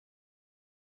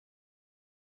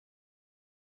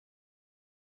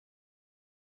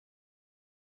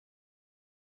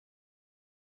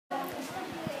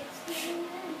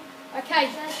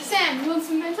Okay, Sam, you want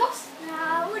some Mentos?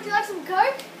 Nah, would you like some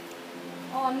Coke?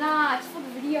 Oh nah, it's for the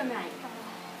video, mate.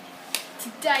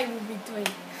 Today we'll be doing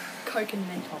Coke and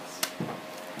Mentos.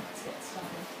 Let's get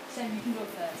started. Sam, you can go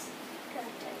first. Okay,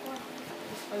 take one.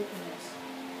 Just open this.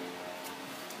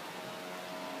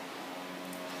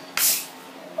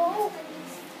 Oh,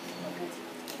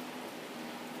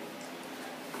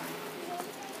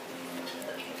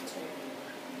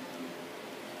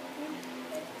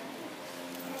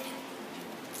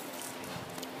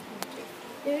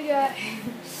 Here we go.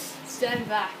 Stand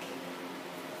back.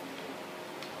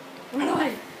 Run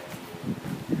away.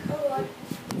 oh,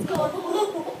 God.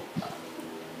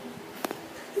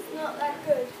 It's not that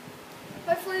good.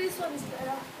 Hopefully this one's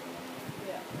better.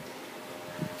 Yeah.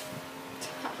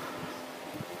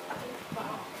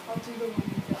 I'll do the one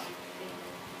you got.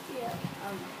 Yeah.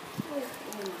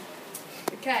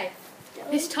 Okay.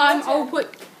 This time I'll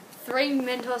put 3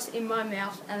 Mentos in my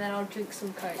mouth and then I'll drink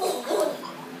some Coke.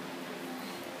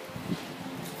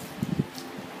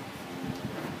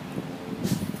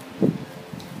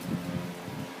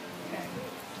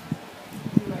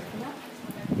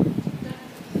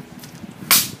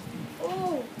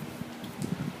 Oh.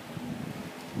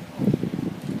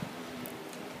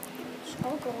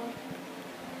 Oh, God.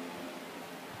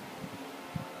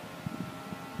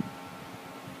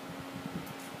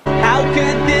 How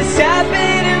could this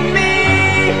happen to me?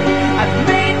 I've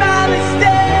made my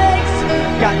mistakes,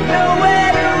 got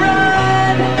nowhere to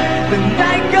run. The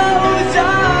night goes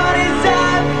on as I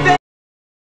fade.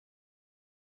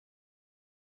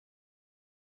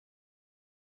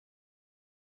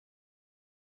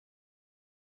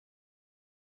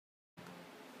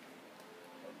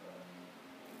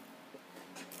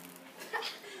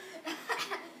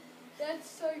 That's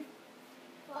so...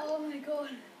 Oh my God.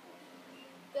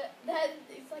 That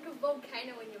it's like a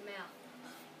volcano in your mouth.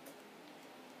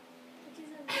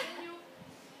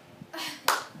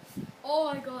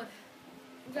 Oh my God.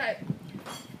 Okay.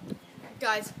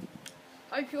 Guys,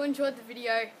 hope you enjoyed the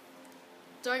video.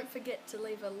 Don't forget to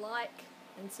leave a like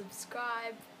and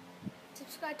subscribe.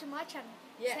 Subscribe to my channel.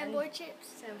 Yeah,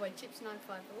 Samboychips. Samboychips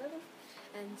 9511.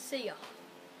 And see ya.